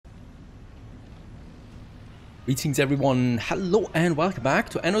Greetings everyone, hello and welcome back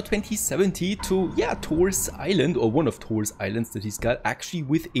to Anno 2070 to, Thor's Island, or one of Thor's islands that he's got, actually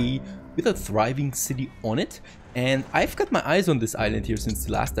with a thriving city on it. And I've got my eyes on this island here since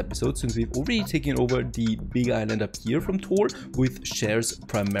the last episode, since we've already taken over the big island up here from Thor with shares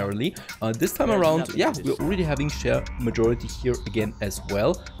primarily. This time around, we're already having share majority here again as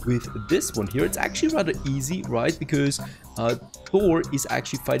well with this one here. It's actually rather easy, right? Because Thor is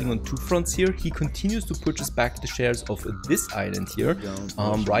actually fighting on two fronts here. He continues to purchase back the shares of this island here.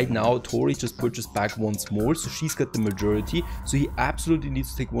 Right now, Tori just purchased back once more, so she's got the majority. So he absolutely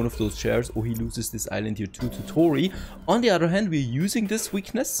needs to take one of those shares, or he loses this island here too to Tori. On the other hand, we're using this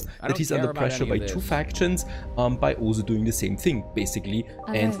weakness that he's under pressure by two factions by also doing the same thing, basically,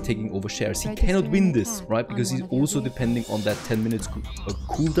 and taking over shares. He cannot win this, right? Because he's also depending on that 10 minutes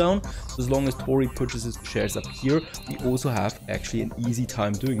cooldown. So as long as Tori purchases shares up here, we also have actually an easy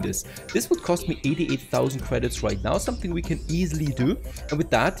time doing this. This would cost me 88,000 credits right now, something we can easily do, and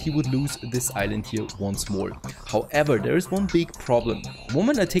with that he would lose this island here once more. However, there is one big problem. The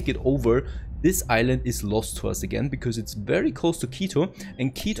moment I take it over, this island is lost to us again because it's very close to Keto,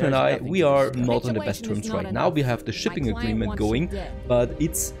 and Keto and I, we are not on the best terms right now. We have the shipping agreement going, but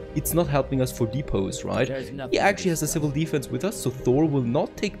it's not helping us for depots, right? He actually has a civil defense with us, so Thor will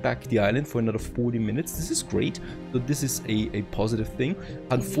not take back the island for another 40 minutes. This is great. So this is a positive thing.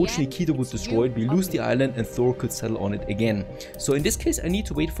 Unfortunately, Keto would destroy it. We lose the island and Thor could settle on it again. So in this case, I need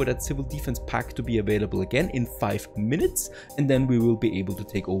to wait for that civil defense pack to be available again in 5 minutes, and then we will be able to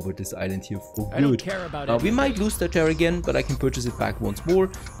take over this island here for good. We might lose that share again, but I can purchase it back once more,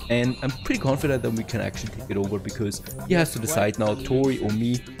 and I'm pretty confident that we can actually take it over, because he has to decide now, Tori or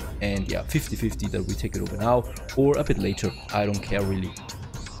me, and 50-50 that we take it over now or a bit later. I don't care really.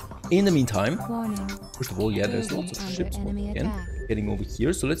 In the meantime, first of all, there's lots of ships again getting over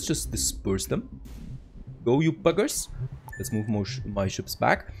here, so let's just disperse them. Go, you buggers. Let's move my ships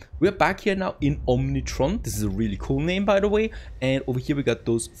back. We're back here now in Omnitron. This is a really cool name, by the way. And over here we got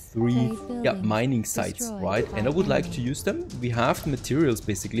those three mining sites, right? And I would like to use them. We have the materials,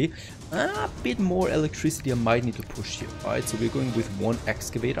 basically. A bit more electricity I might need to push here, right? So we're going with one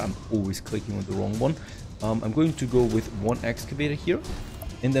excavator. I'm always clicking on the wrong one. I'm going to go with one excavator here.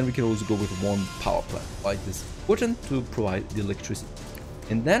 And then we can also go with one power plant, right? This is important to provide the electricity.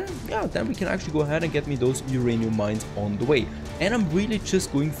 And then, then we can actually go ahead and get me those uranium mines on the way. And I'm really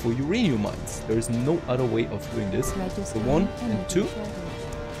just going for uranium mines. There is no other way of doing this. So 1 and 2.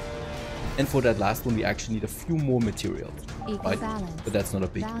 And for that last one, we actually need a few more materials, right? But that's not a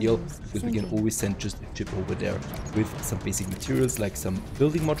big deal, because we can always send just a ship over there with some basic materials, like some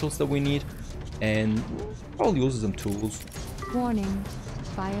building modules that we need, and probably also some tools. Warning,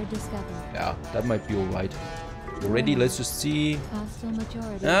 fire discovered. Yeah, that might be alright. Already, let's just see. She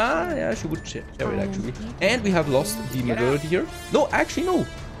would share it actually. And we have lost the majority here. No, actually no.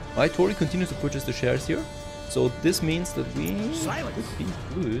 Right, Tori continues to purchase the shares here. So this means that we would be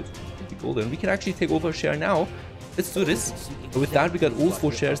good. Golden. We can actually take over a share now. Let's do this. So with that, we got all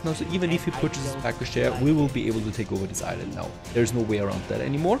 4 shares now. So even if he purchases back a share, we will be able to take over this island now. There's no way around that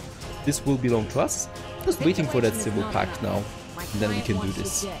anymore. This will belong to us. Just waiting for that civil pact now, and then we can do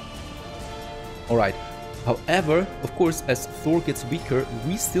this. Alright. However, of course, as Thor gets weaker,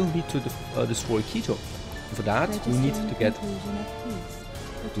 we still need to destroy Keto. For that, we need to get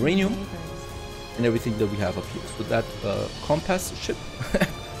uranium and everything that we have up here. So that compass ship,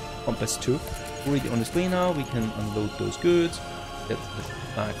 compass 2, already on its way now. We can unload those goods, get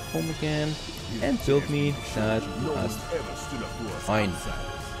back home again, and build me that last mine.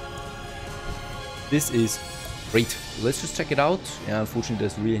 This is great. Let's just check it out. Unfortunately,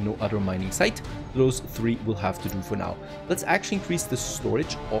 there's really no other mining site. Those 3 will have to do for now. Let's actually increase the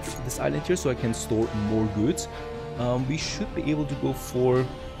storage of this island here so I can store more goods. We should be able to go for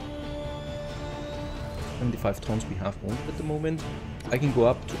 75 tons we have on at the moment. I can go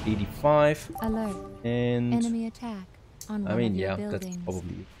up to 85. Alert. And enemy attack on one of your buildings. That's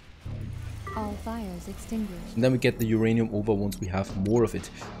probably it. All fires extinguished. And then we get the uranium over once we have more of it.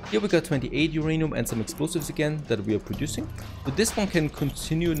 Here we got 28 uranium and some explosives again that we are producing. So this one can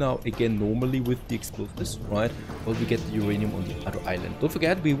continue now again normally with the explosives, right? While we get the uranium on the other island. Don't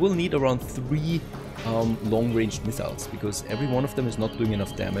forget, we will need around 3 long-range missiles, because every one of them is not doing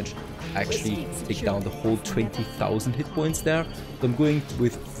enough damage to actually take down the whole 20,000 hit points there. So I'm going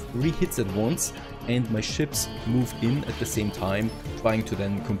with 3 hits at once, and my ships move in at the same time, trying to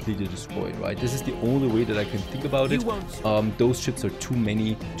then completely destroy it, right? This is the only way that I can think about it. Those ships are too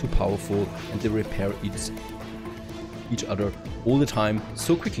many, too powerful, and they repair each other all the time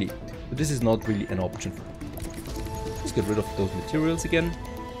so quickly. But this is not really an option. Let's get rid of those materials again.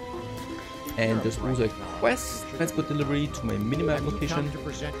 And there's also a quest, transport delivery to my minimap location. To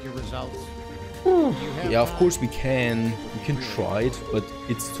present your results. Yeah, of course we can try it, but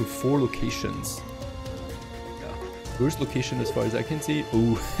it's to 4 locations. Yeah. First location as far as I can see.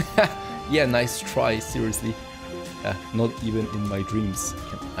 Oh, yeah, nice try, seriously. Not even in my dreams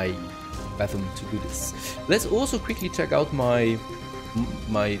can I fathom to do this. Let's also quickly check out my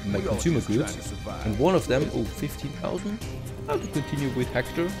consumer goods. And one of them, oh, 15,000. How to continue with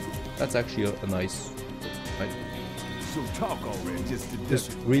Hector. That's actually a nice... So talk already,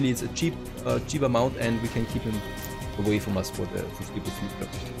 this really is a cheap amount, and we can keep him away from us for the foreseeable future.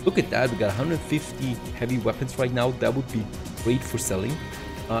 Look at that, we got 150 heavy weapons right now. That would be great for selling.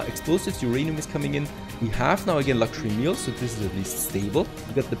 Explosives, uranium is coming in. We have now again luxury meals, so this is at least stable.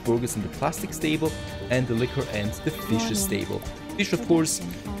 We got the burgers and the plastic stable, and the liquor and the fish is stable. Fish, of course,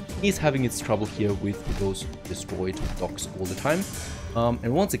 is having its trouble here with those destroyed docks all the time.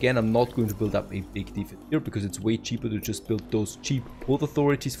 And once again, I'm not going to build up a big defense here because it's way cheaper to just build those cheap port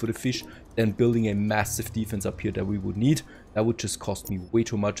authorities for the fish than building a massive defense up here that we would need. That would just cost me way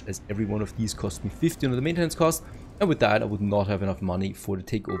too much, as every one of these cost me 50 on the maintenance cost. And with that, I would not have enough money for the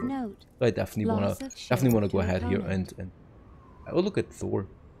takeover. Note, so I definitely wanna go ahead here and I will look at Thor.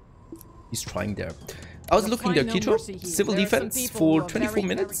 He's trying there. I was looking there, Keto. Civil defense for 24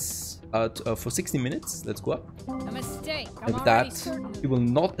 minutes. For 60 minutes. Let's go up. A mistake. And with that, he will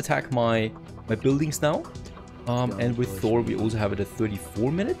not attack my buildings now. And with Thor, we also have it at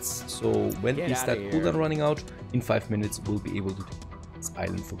 34 minutes. So when is that cooldown running out? In 5 minutes, we'll be able to take this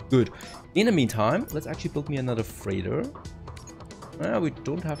island for good. In the meantime, let's actually build me another freighter. We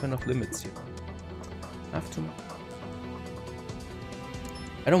don't have enough limits here. Have to.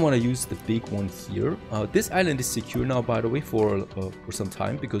 I don't want to use the big one here. This island is secure now, by the way, for some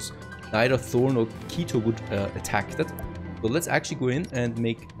time, because neither Thor nor Keto would attack that. So let's actually go in and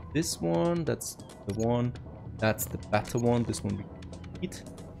make this one. That's the one. That's the better one. This one we eat.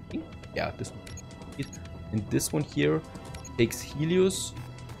 Yeah, this one we eat. And this one here takes Helios,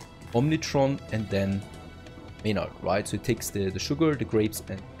 Omnitron, and then Maynard, right? So it takes the sugar, the grapes,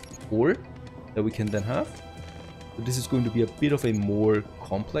 and ore that we can then have. So this is going to be a bit of a more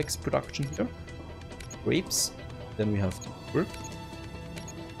complex production here. Grapes, then we have sugar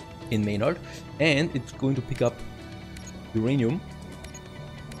in Maynard, and it's going to pick up uranium.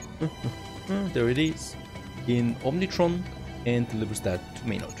 There it is in Omnitron and delivers that to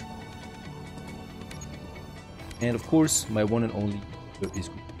Maynard. And of course, my one and only is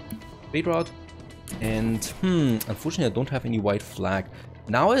Trade Route. And unfortunately, I don't have any white flag.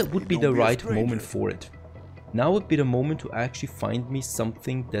 Now it would be the right moment for it. Now would be the moment to actually find me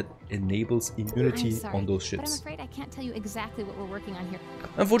something that enables immunity on those ships. But I'm afraid I can't tell you exactly what we're working on here.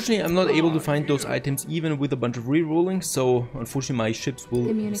 Unfortunately, I'm not able to find those items even with a bunch of re-rolling, so unfortunately my ships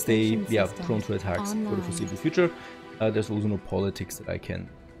will stay prone to attacks for the foreseeable future. There's also no politics that I can.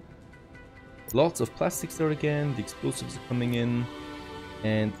 Lots of plastics there again, the explosives are coming in,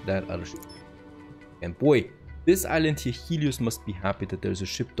 and that other ship. And boy, this island here, Helios, must be happy that there's a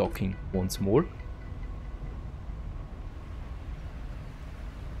ship docking once more.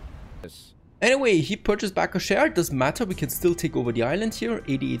 Anyway, he purchased back a share. It doesn't matter. We can still take over the island here.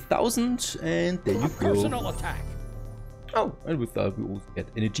 88,000. And there you go. Personal attack. Oh, and with that, we also get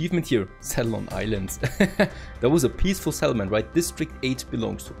an achievement here. Settle on islands. That was a peaceful settlement, right? District 8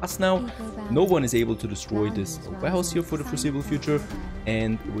 belongs to us now. No one is able to destroy this warehouse here for the foreseeable future.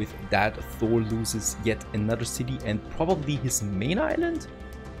 And with that, Thor loses yet another city and probably his main island.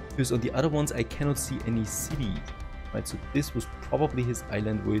 Because on the other ones, I cannot see any city. Right, so this was probably his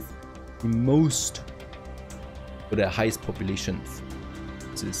island with the most, or the highest populations.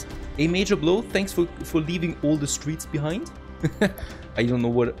 This is a major blow. Thanks for leaving all the streets behind. I don't know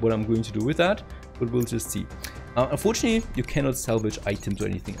what I'm going to do with that, but we'll just see. Unfortunately, you cannot salvage items or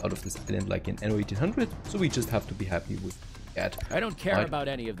anything out of this island like in Anno 1800, so we just have to be happy with that. I don't care about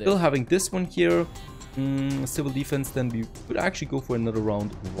any of this. Still having this one here, civil defense, then we could actually go for another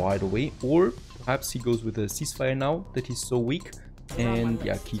round right away, or perhaps he goes with a ceasefire now that he's so weak, and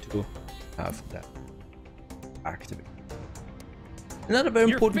yeah, Keto have that activate. Another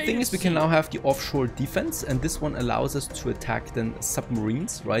very important thing is we can now have the offshore defense, and this one allows us to attack then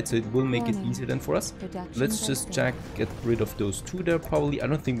submarines, right? So it will make it easier then for us. Let's just get rid of those two there probably. I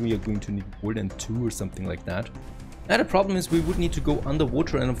don't think we are going to need more than 2 or something like that. Now the problem is we would need to go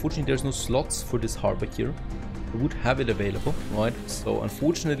underwater, and unfortunately there's no slots for this harbor here. We would have it available, right? So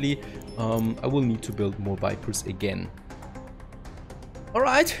unfortunately, I will need to build more Vipers again.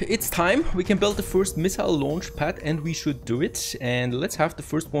 Alright, it's time. We can build the first missile launch pad, and we should do it. And let's have the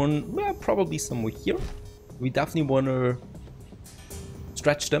first one, well, probably somewhere here. We definitely want to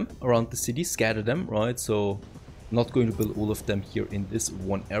stretch them around the city, scatter them, right? So not going to build all of them here in this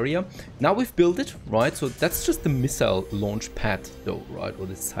one area. Now we've built it, right? So that's just the missile launch pad though, right? Or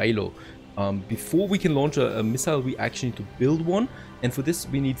the silo. Before we can launch a missile, we actually need to build one. And for this,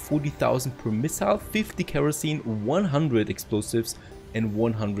 we need 40,000 per missile, 50 kerosene, 100 explosives, and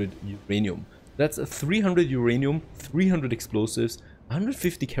 100 uranium. That's a 300 uranium, 300 explosives,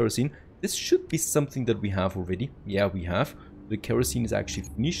 150 kerosene. This should be something that we have already. Yeah, we have. The kerosene is actually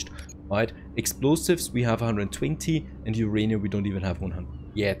finished, right? Explosives, we have 120, and uranium, we don't even have 100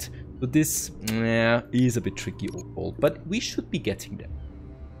 yet. So this is a bit tricky overall, but we should be getting there.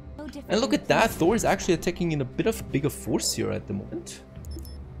 And look at that, Thor is actually attacking in a bit of a bigger force here at the moment.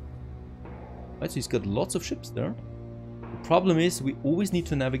 Right, so he's got lots of ships there. The problem is we always need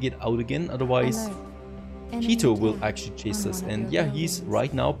to navigate out again, otherwise Keto will actually chase us. And yeah, he's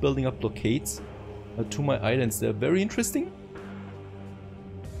right now building up blockades to my islands. They're very interesting.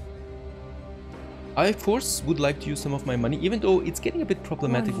 I of course would like to use some of my money, even though it's getting a bit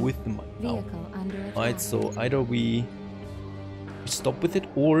problematic with the money now. Right, so either we stop with it,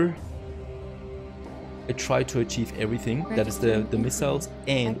 or I try to achieve everything. That is the missiles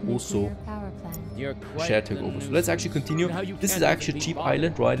and also share takeover. So let's actually continue. This is actually a cheap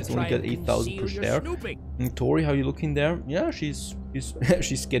island, right? It's only got 8,000 per share. And Tori, how are you looking there? Yeah, she's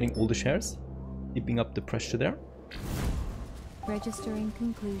she's getting all the shares, keeping up the pressure there. Registering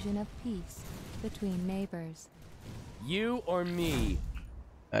conclusion of peace between neighbors. You or me?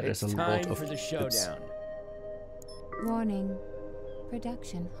 There's a lot of for the ships. showdown. Warning.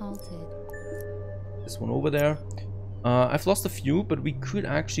 Production halted. This one over there. I've lost a few, but we could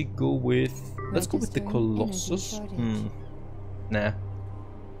actually go with... Let's go with the Colossus. Nah.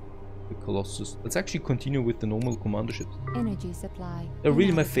 The Colossus. Let's actually continue with the normal commander ships. Energy supply. They're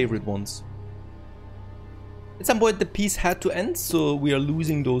really my favorite ones. At some point the peace had to end, so we are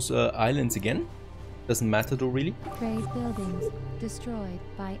losing those islands again. Doesn't matter though, really. Trade buildings destroyed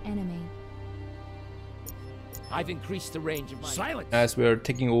by enemy. I've increased the range of my... Silence! As we are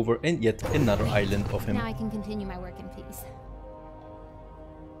taking over and yet another island of him. Now I can continue my work in peace.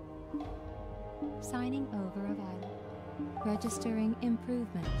 Signing over of island. Registering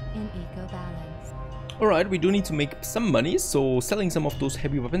improvement in eco-balance. Alright, we do need to make some money, so selling some of those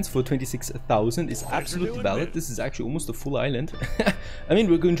heavy weapons for 26,000 is absolutely valid. This is actually almost a full island. I mean,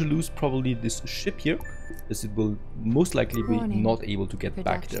 we're going to lose probably this ship here, as it will most likely be not able to get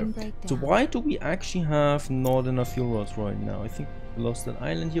back there. So why do we actually have not enough fuel rods right now? I think we lost an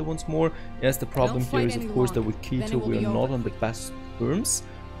island here once more. Yes, the problem here is of course that with Keto we are not on the best terms.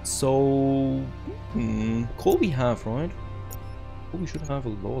 So, coal we have, right? Oh, we should have a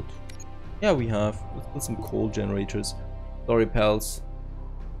lot. Yeah, we have. Let's put some coal generators. Sorry, pals.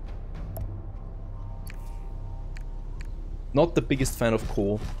 Not the biggest fan of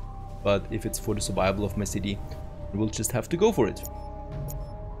coal, but if it's for the survival of my city, we'll just have to go for it.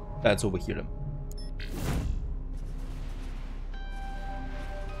 That's over here then.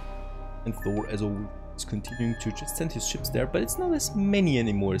 And Thor, as always, is continuing to just send his ships there, but it's not as many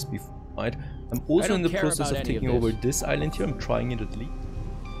anymore as before, right? I'm also in the process of taking over this island here. I'm trying it at least.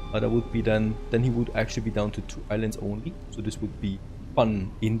 That would be then he would actually be down to 2 islands only. So this would be fun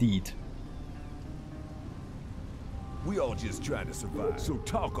indeed. We all just trying to survive. So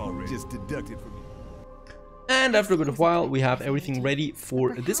talk already. Just deduct it from me. And after a bit of while, we have everything ready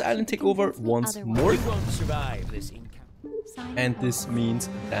for this island takeover once more. We won't survive this encounter. And this means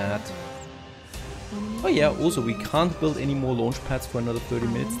that... Oh yeah, also we can't build any more launch pads for another 30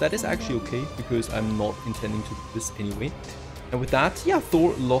 minutes. That is actually okay, because I'm not intending to do this anyway. And with that, yeah,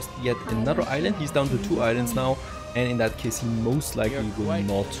 Thor lost yet another island. He's down to 2 islands now, and in that case he most likely will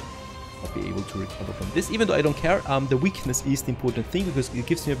not be able to recover from this, even though I don't care. The weakness is the important thing, because it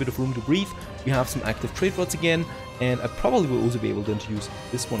gives me a bit of room to breathe. We have some active trade routes again, and I probably will also be able then to use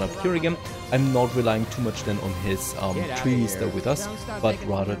this one up here again. I'm not relying too much then on his trees there with us, but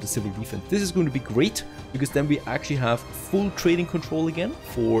rather the civil defense. This is going to be great, because then we actually have full trading control again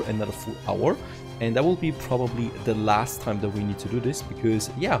for another full hour. And that will be probably the last time that we need to do this, because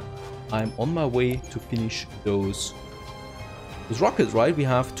yeah, I'm on my way to finish those rockets, right? We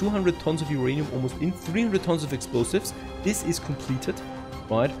have 200 tons of uranium almost in, 300 tons of explosives. This is completed,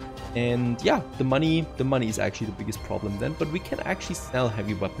 right? And yeah, the money is actually the biggest problem then, but we can actually sell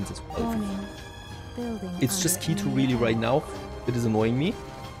heavy weapons as well. It's just Keto really right now that is annoying me.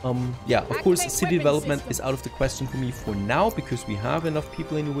 Yeah, of course, city development is out of the question for me for now, because we have enough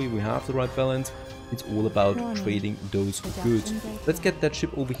people anyway, we have the right balance. It's all about trading those goods. Let's get that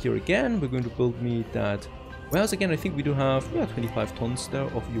ship over here again. We're going to build me that warehouse again. I think we do have, yeah, 25 tons there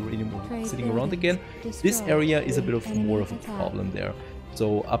of uranium sitting around again. This area is a bit of more of a problem there.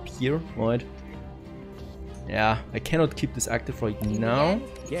 So up here, right? Yeah, I cannot keep this active right now.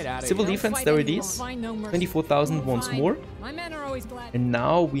 Get out of Civil here. defense, there it is. 24,000 once more. My men are always glad. And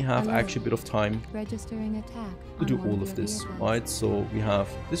now we have actually a bit of time Registering attack to do on one all of of your this, vehicles. right? So we have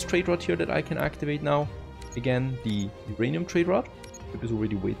this trade route here that I can activate now. Again, the uranium trade route, which is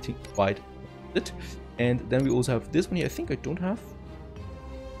already waiting quite a bit. And then we also have this one here. I think I don't have.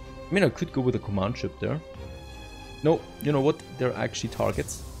 I mean, I could go with a command ship there. No, you know what? They're actually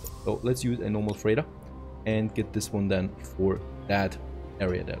targets. So let's use a normal freighter and get this one then for that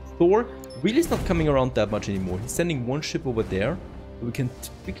area there. Thor really is not coming around that much anymore. He's sending one ship over there that we can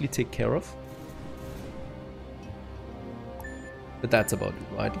quickly take care of. But that's about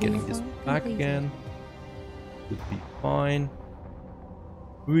it, right? Getting this back again would be fine.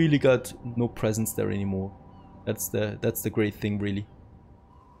 Really got no presence there anymore. That's the great thing, really.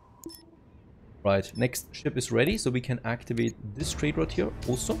 Right, next ship is ready, so we can activate this trade route here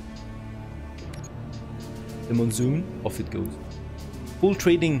also. The monsoon, off it goes. Full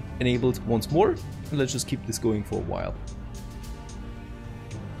trading enabled once more, and let's just keep this going for a while.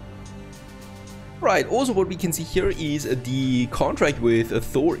 Right, also what we can see here is the contract with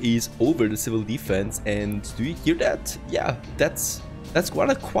Thor is over the civil defense, and do you hear that? Yeah, that's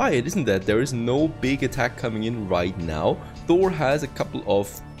quite quiet, isn't that? There is no big attack coming in right now. Thor has a couple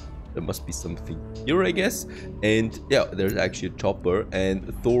of... There must be something here, I guess. And yeah, there's actually a chopper.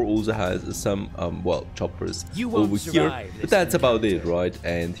 And Thor also has some, well, choppers over here. But that's about it, right?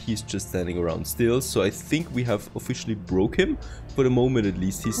 And he's just standing around still. So I think we have officially broke him. For the moment, at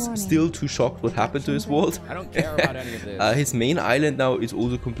least. He's still too shocked what happened to his world. I don't care about any of this. His main island now is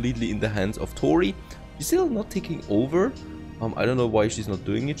also completely in the hands of Tori. She's still not taking over. I don't know why she's not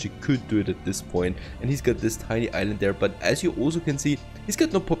doing it. She could do it at this point. And he's got this tiny island there. But as you also can see, he's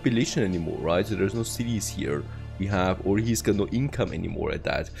got no population anymore, right? So there's no cities here. We have, or he's got no income anymore at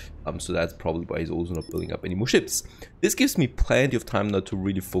that. So that's probably why he's also not building up any more ships. This gives me plenty of time now to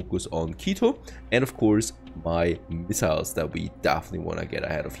really focus on Keto. And of course, my missiles that we definitely want to get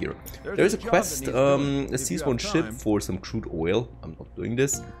ahead of here. There's a quest, a seize one ship for some crude oil. I'm not doing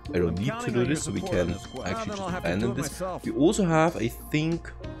this. I don't need to do this, so we can actually just abandon this. We also have, I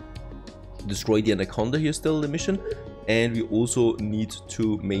think, destroy the Anaconda here still in the mission. And we also need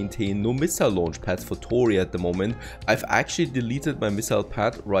to maintain no missile launch pads for Tori at the moment. I've actually deleted my missile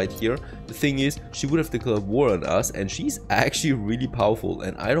pad right here. The thing is, she would have declared war on us, and she's actually really powerful.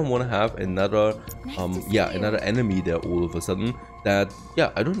 And I don't want to have another, another enemy there all of a sudden. That,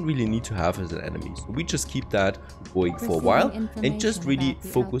 yeah, I don't really need to have as an enemy. So we just keep that going for a while and just really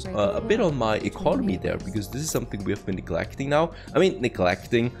focus a bit on my economy there, because this is something we have been neglecting now. I mean,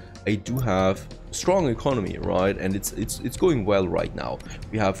 neglecting. I do have strong economy, right? And it's going well right now.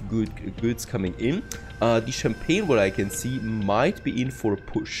 We have good goods coming in. The champagne, what I can see, might be in for a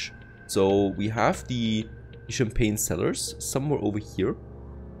push. So we have the champagne sellers somewhere over here.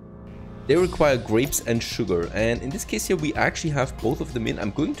 They require grapes and sugar, and in this case here we actually have both of them in. I'm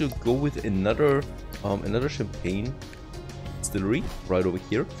going to go with another champagne distillery right over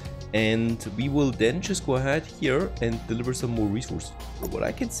here, and we will then just go ahead here and deliver some more resources. So what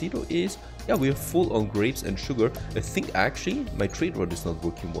I can see though is, yeah, we are full on grapes and sugar. I think actually my trade route is not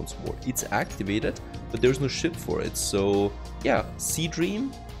working once more. It's activated, but there's no ship for it. So yeah, Sea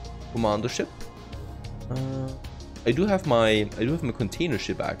Dream commander ship. I do have my container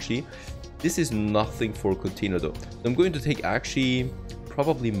ship actually. This is nothing for a container though. So I'm going to take actually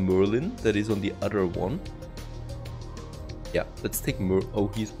probably Merlin that is on the other one. Yeah, let's take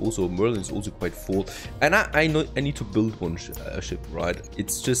Merlin's also quite full. And I know I need to build one ship, right?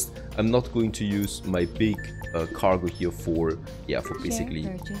 It's just I'm not going to use my big cargo here for basically.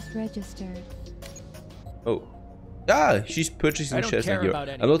 Share purchase registered. Oh. Ah, she's purchasing shares now here.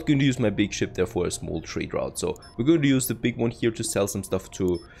 I'm not going to use my big ship there for a small trade route. So we're going to use the big one here to sell some stuff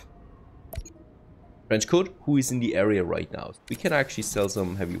to Trenchcoat, who is in the area right now. We can actually sell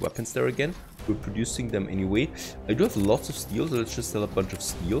some heavy weapons there again. We're producing them anyway. I do have lots of steel, so let's just sell a bunch of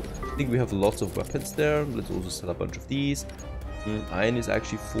steel. I think we have lots of weapons there. Let's also sell a bunch of these. Iron is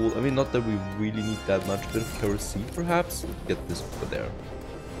actually full. I mean, not that we really need that much. A bit of kerosene, perhaps. We'll get this over there.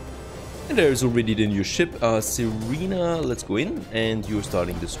 And there's already the new ship, Serena. Let's go in, and you're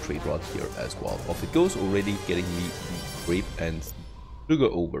starting this trade route here as well. Off it goes, already getting me the grape and sugar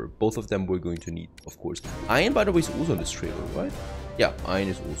over. Both of them we're going to need, of course. Iron, by the way, is also on this trade route, right? Yeah, iron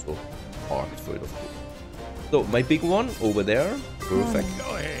is also parked for it, of course. So my big one over there, perfect.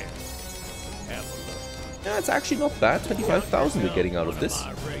 Go ahead. Have a look. Yeah, it's actually not bad. 25,000 we're getting out of this.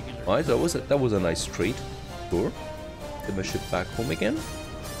 Right, that was a nice trade. Sure. Get my ship back home again.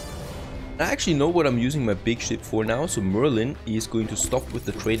 I actually know what I'm using my big ship for now. So Merlin is going to stop with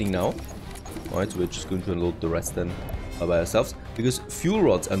the trading now. Alright, so we're just going to unload the rest then by ourselves. Because fuel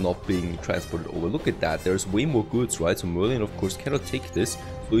rods are not being transported over. Look at that. There's way more goods, right? So Merlin, of course, cannot take this.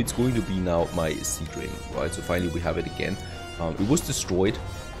 So it's going to be now my sea drain, right? So finally we have it again. It was destroyed.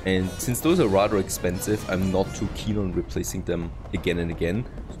 And since those are rather expensive, I'm not too keen on replacing them again and again.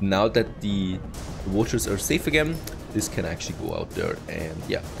 So now that the waters are safe again, this can actually go out there and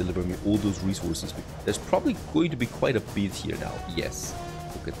yeah, deliver me all those resources. There's probably going to be quite a bit here now. Yes,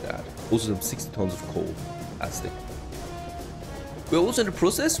 look at that. Also some 60 tons of coal. Fantastic. We're also in the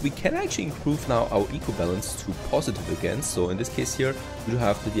process, we can actually improve now our eco balance to positive again. So in this case here, we do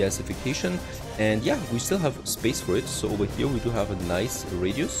have the deacidification, and yeah, we still have space for it. So over here we do have a nice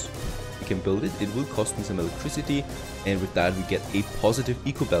radius. We can build it. It will cost me some electricity, and with that we get a positive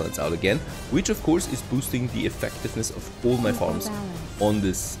eco balance out again, which of course is boosting the effectiveness of all my farms on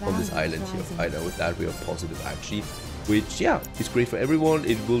this island here. I know with that we are positive actually. Which, yeah, is great for everyone.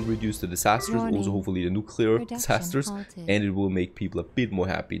 It will reduce the disasters, also hopefully the nuclear disasters, and it will make people a bit more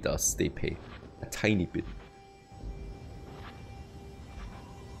happy, thus they pay a tiny bit.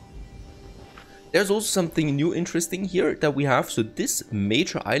 There's also something new interesting here that we have. So this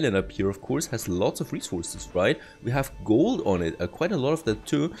major island up here, of course, has lots of resources, right? We have gold on it, quite a lot of that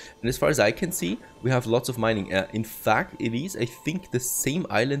too. And as far as I can see, we have lots of mining. In fact, it is, I think, the same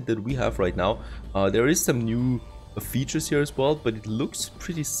island that we have right now. There is some new features here as well, but it looks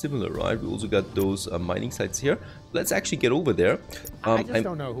pretty similar, right? We also got those mining sites here. Let's actually get over there. I just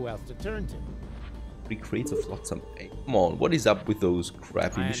don't know who else to turn to. 3 crates of lots of... Hey, come on, what is up with those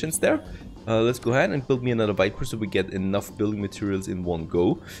crappy missions there? Let's go ahead and build me another Viper so we get enough building materials in one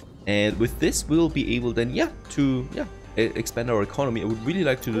go. And with this, we'll be able then, yeah, to expand our economy. I would really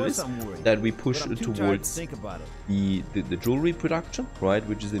like to do this, that we push towards the jewelry production, right,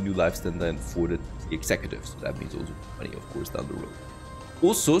 which is the new lifestyle then for the executives. So that means also money, of course, down the road.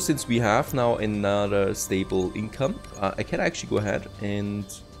 Also, since we have now another stable income, I can actually go ahead and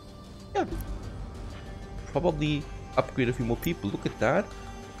yeah, probably upgrade a few more people. Look at that.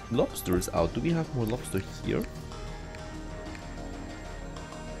 Lobster is out. Do we have more lobster here?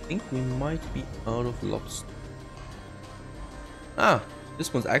 I think we might be out of lobster. Ah,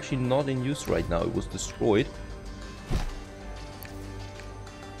 this one's actually not in use right now. It was destroyed.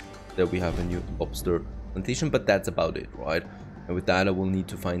 There we have a new lobster plantation, but that's about it, right? And with that, I will need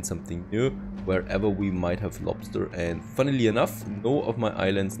to find something new wherever we might have lobster. And funnily enough, none of my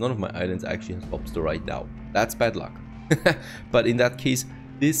islands actually has lobster right now. That's bad luck. But in that case,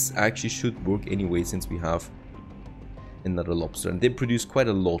 this actually should work anyway, since we have another lobster, and they produce quite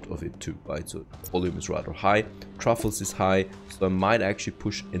a lot of it too, right? So volume is rather high, truffles is high, so I might actually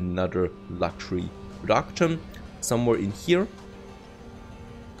push another luxury production somewhere in here,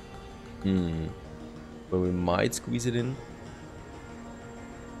 where we might squeeze it in.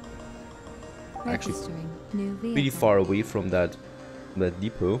 Actually pretty far away from that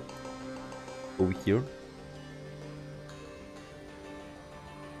depot over here.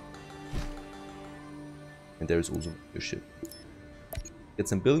 And there's also your ship. Get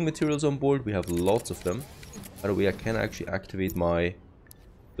some building materials on board. We have lots of them. By the way, I can actually activate my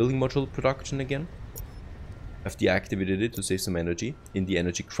building module production again. I've deactivated it to save some energy in the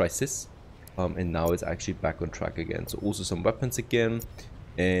energy crisis. And now it's actually back on track again. So also some weapons again.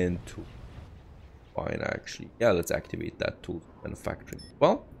 And fine, actually. Yeah, let's activate that tool manufacturing.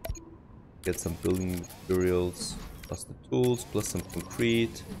 Well, get some building materials, plus the tools, plus some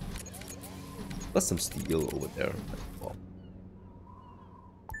concrete. Plus some steel over there. Well,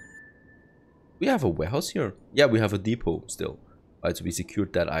 we have a warehouse here. Yeah, we have a depot still. Right, so we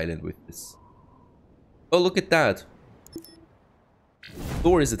secured that island with this. Oh, look at that.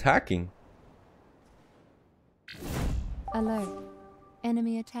 Thor is attacking. Alert.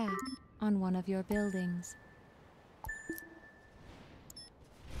 Enemy attack on one of your buildings.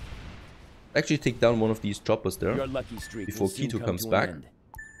 Actually take down one of these choppers there Your lucky streak before Keto comes back.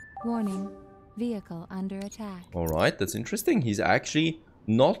 Warning. Vehicle under attack. Alright, that's interesting. He's actually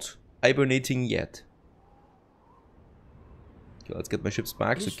not hibernating yet. Okay, let's get my ships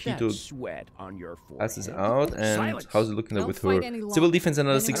back. So Keto passes out. And how's it looking with her civil defense?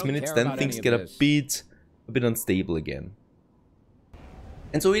 Another 6 minutes, then things get a bit unstable again.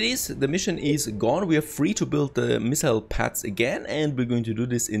 And so it is, the mission is gone. We are free to build the missile pads again, and we're going to do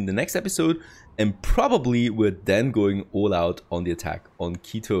this in the next episode. And probably we're then going all out on the attack on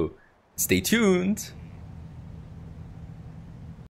Keto. Stay tuned!